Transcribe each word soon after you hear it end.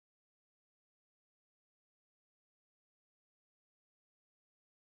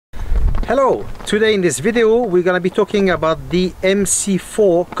Hello! Today in this video we're going to be talking about the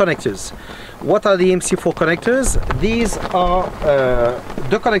MC4 connectors. What are the MC4 connectors? These are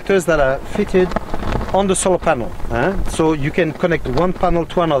the connectors that are fitted on the solar panel. So you can connect one panel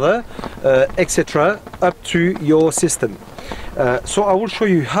to another, etc. up to your system. So I will show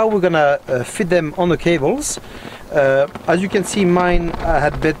you how we're going to fit them on the cables. As you can see, mine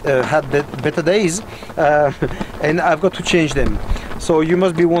had better days and I've got to change them. So you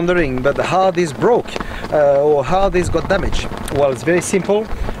must be wondering, but how this broke or how this got damaged? Well, it's very simple.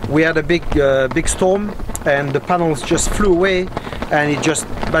 We had a big storm and the panels just flew away and it just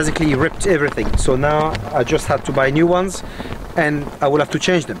basically ripped everything. So now I just had to buy new ones and I will have to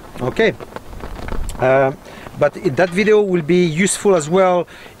change them. Okay. But that video will be useful as well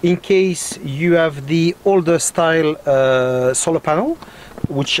in case you have the older style solar panel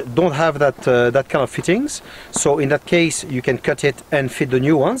which don't have that kind of fittings. So in that case you can cut it and fit the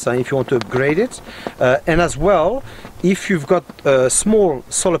new ones if you want to upgrade it. And as well, if you've got small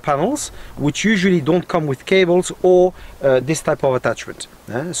solar panels which usually don't come with cables or this type of attachment.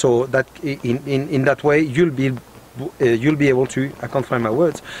 So that in that way you'll be able to, I can't find my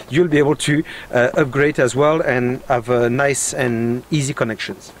words, you'll be able to upgrade as well and have nice and easy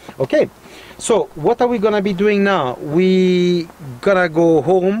connections. Okay, so what are we gonna be doing now? We gonna go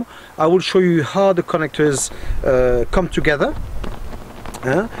home. I will show you how the connectors come together,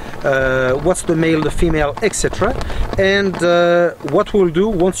 what's the male, the female, etc. And what we'll do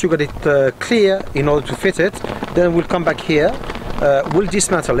once you got it clear in order to fit it, then we'll come back here, we'll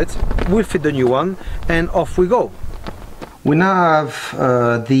dismantle it, we'll fit the new one, and off we go. We now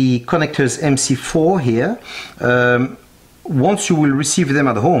have the connectors MC4 here. Once you will receive them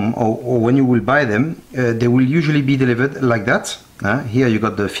at home or when you will buy them, they will usually be delivered like that. Here you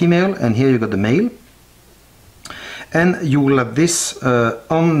got the female and here you got the male. And you will have this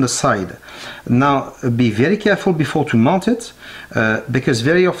on the side. Now be very careful before to mount it, because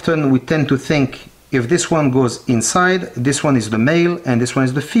very often we tend to think if this one goes inside, this one is the male and this one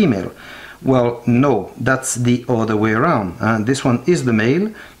is the female. Well, no, that's the other way around. This one is the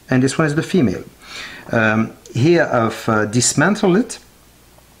male and this one is the female. Here I've dismantled it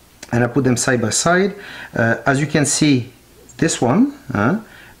and I put them side by side. As you can see, this one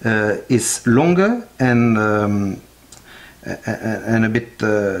is longer and a bit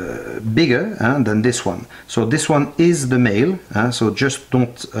bigger than this one. So this one is the male. So just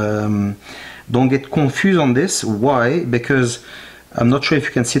don't get confused on this. Why? Because I'm not sure if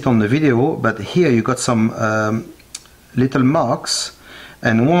you can see it on the video, but here you got some little marks,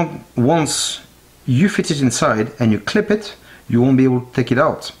 and once you fit it inside and you clip it, you won't be able to take it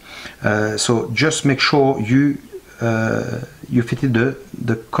out. So just make sure you fit it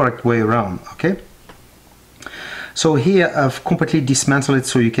the correct way around. Okay. So here I've completely dismantled it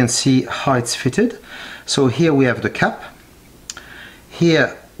so you can see how it's fitted. So here we have the cap.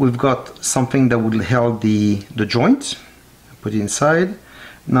 Here we've got something that will hold the joint. Put it inside.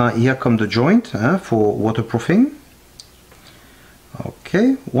 Now here comes the joint for waterproofing.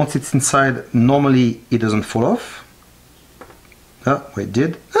 Okay, once it's inside, normally it doesn't fall off. Oh, it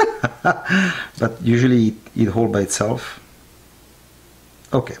did. But usually it holds by itself.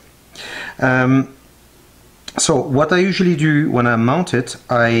 Okay. So what I usually do when I mount it,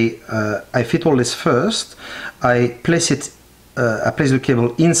 I fit all this first. I place the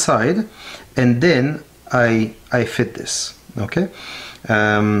cable inside, and then I fit this. Okay,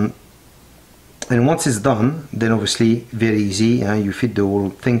 and once it's done, then obviously very easy. You fit the whole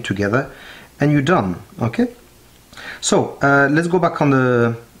thing together, and you're done. Okay, so let's go back on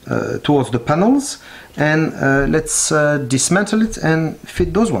the towards the panels, and let's dismantle it and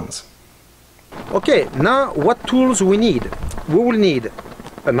fit those ones. Okay, now what tools we need? We will need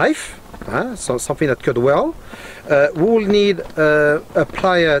a knife, so something that cut well. We will need a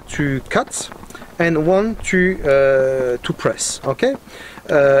plier to cut, and one to press. Okay.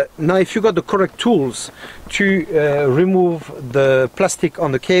 Now, if you got the correct tools to remove the plastic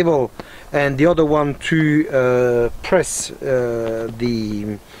on the cable, and the other one to press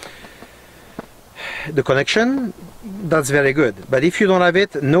the connection, that's very good. But if you don't have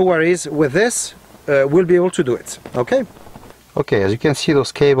it, no worries. With this, we'll be able to do it. Okay. Okay. As you can see,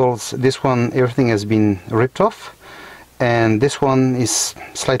 those cables. This one, everything has been ripped off. And this one is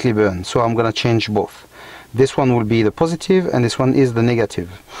slightly burned, so I'm gonna change both. This one will be the positive and this one is the negative.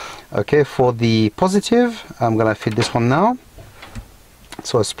 Okay, for the positive I'm gonna fit this one now.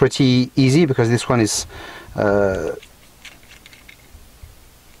 So it's pretty easy because this one is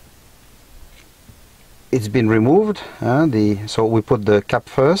it's been removed. So we put the cap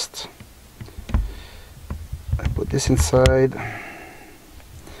first. I put this inside.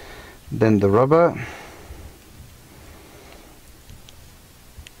 then the rubber,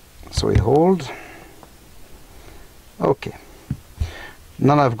 so we hold. Okay,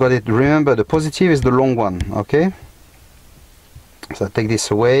 now I've got it. Remember, the positive is the long one. Okay, so I take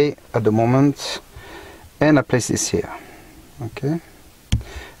this away at the moment and I place this here. Okay,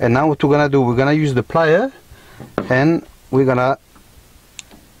 and now what we're gonna do, we're gonna use the plier and we're gonna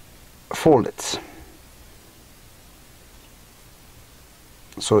fold it.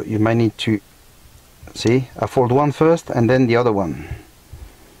 So you might need to see, I fold one first and then the other one.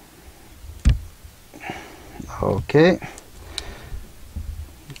 Okay,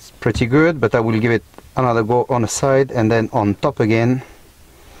 it's pretty good, but I will give it another go on the side and then on top again.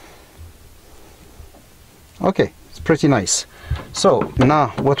 Okay, it's pretty nice. So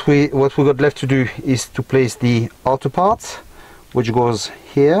now what we got left to do is to place the outer part, which goes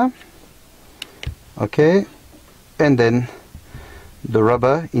here. Okay, and then the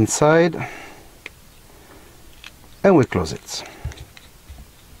rubber inside, and we close it.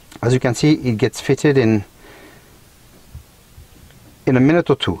 As you can see, it gets fitted in a minute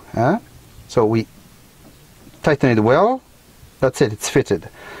or two. So we tighten it well. That's it, it's fitted.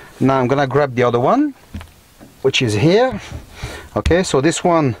 Now I'm gonna grab the other one, which is here. Okay, so this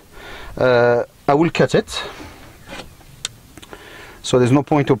one I will cut it, so there's no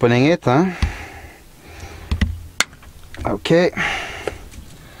point opening it. Okay,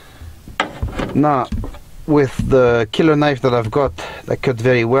 now with the killer knife that I've got that cut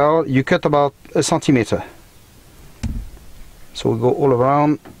very well, you cut about 1 centimeter. So we go all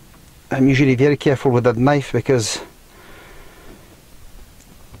around. I'm usually very careful with that knife because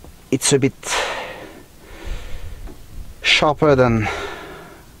it's a bit sharper than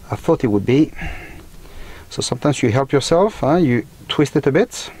I thought it would be. So sometimes you help yourself, you twist it a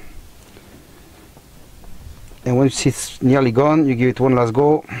bit, and once it's nearly gone, you give it one last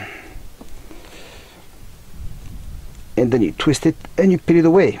go, and then you twist it and you peel it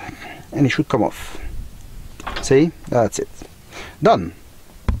away, and it should come off. See, that's it, done.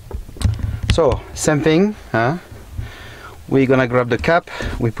 So same thing, we're gonna grab the cap,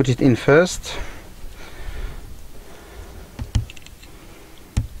 we put it in first.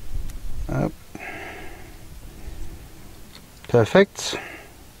 Perfect.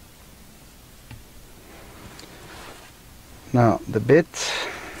 Now the bit.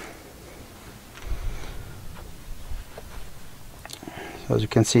 So as you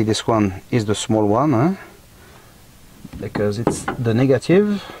can see, this one is the small one, because it's the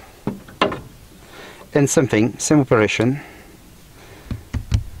negative. And same operation.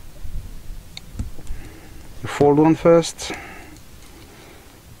 You fold one first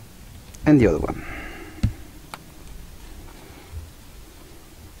and the other one.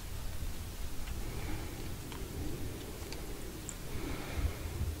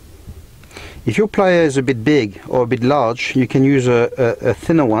 If your plier is a bit big or a bit large, you can use a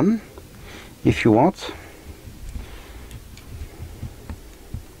thinner one if you want,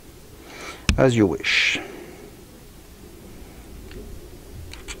 as you wish.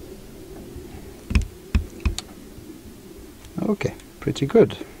 Okay, pretty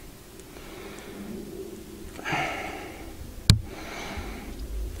good.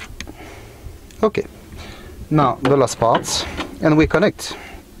 Okay, now the last parts, and we connect.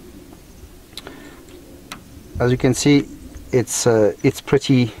 As you can see, it's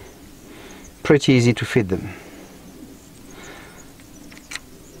pretty easy to fit them.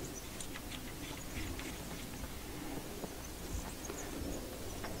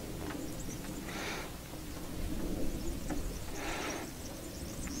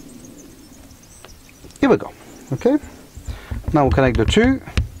 Here we go. Okay, now we'll connect the two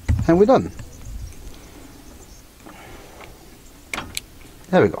and we're done.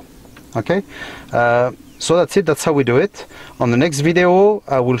 There we go. Okay, so that's it, that's how we do it. On the next video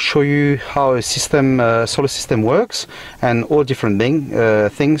I will show you how a system, solar system works and all different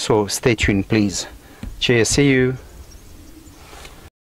things, so stay tuned please. Cheers, see you.